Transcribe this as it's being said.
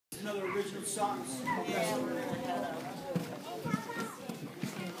another original song.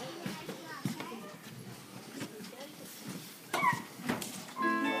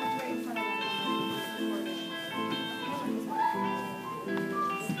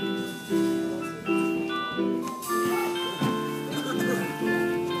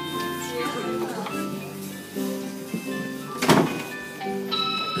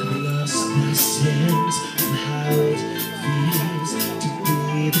 My sense of how it feels to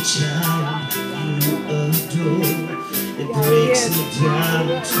be the child you adore. It breaks me down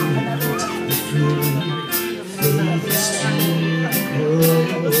to not the free faith is to grow.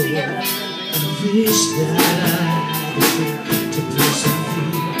 I wish that I had to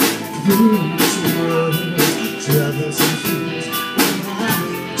persevere through this world, troubles and fears.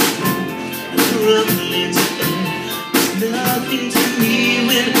 Crumbling to earth, there's nothing to me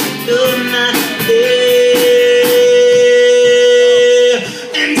when you're not there.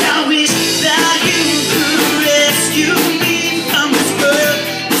 And I wish that you could rescue me from this world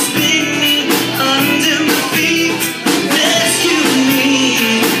that's spinning under my feet. Rescue me,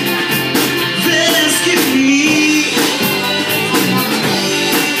 rescue me.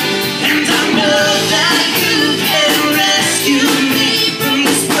 And I know that you can rescue me from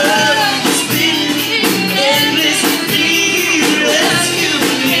this world that's spinning endlessly. Rescue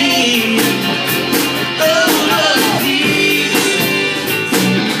me.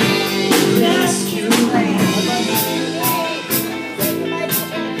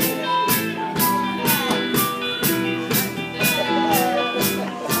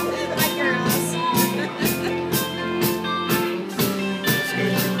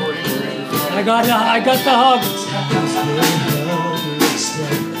 I got the hug.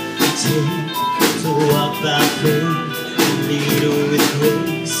 To walk by faith and lead with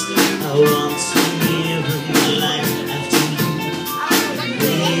grace. I want to live my life after you.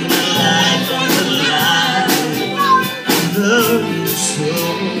 Live my life on the line. I love you so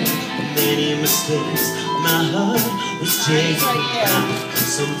many mistakes. My heart was taken out.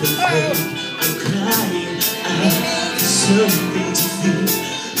 Something fake. I'm crying out for something to feel.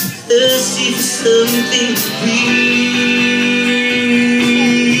 Thirsty for something real.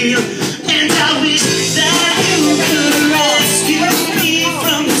 And I wish that you could rescue me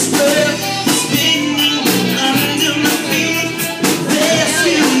from this world spinning under my feet.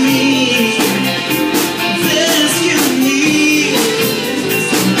 Rescue me, rescue me.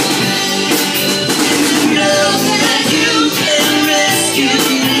 And to know that you can rescue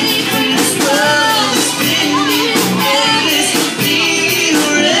me from this world spinning endlessly.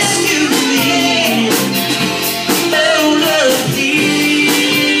 Rescue me, oh Lord, please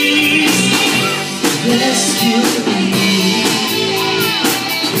rescue me.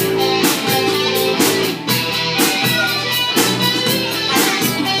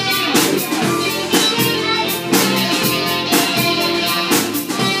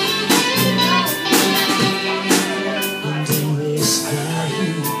 And I wish that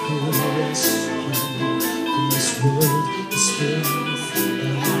you could rescue me from this world that's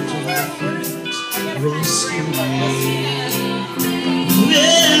spinning under my feet. Rescue me,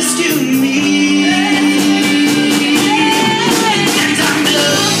 rescue me. And I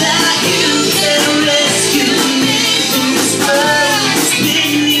know that you can rescue me from this world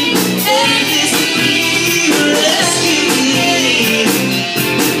spinning endlessly. Rescue me,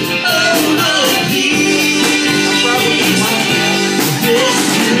 oh Lord, please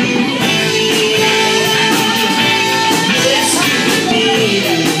rescue me, rescue me.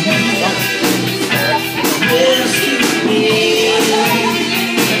 Rescue me,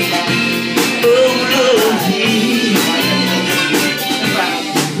 oh Lord, please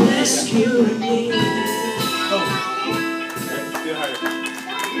rescue me.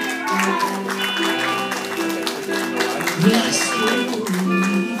 Rescue me.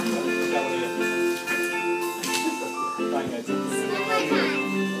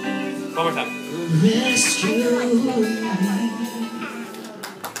 One more time. Rescue me.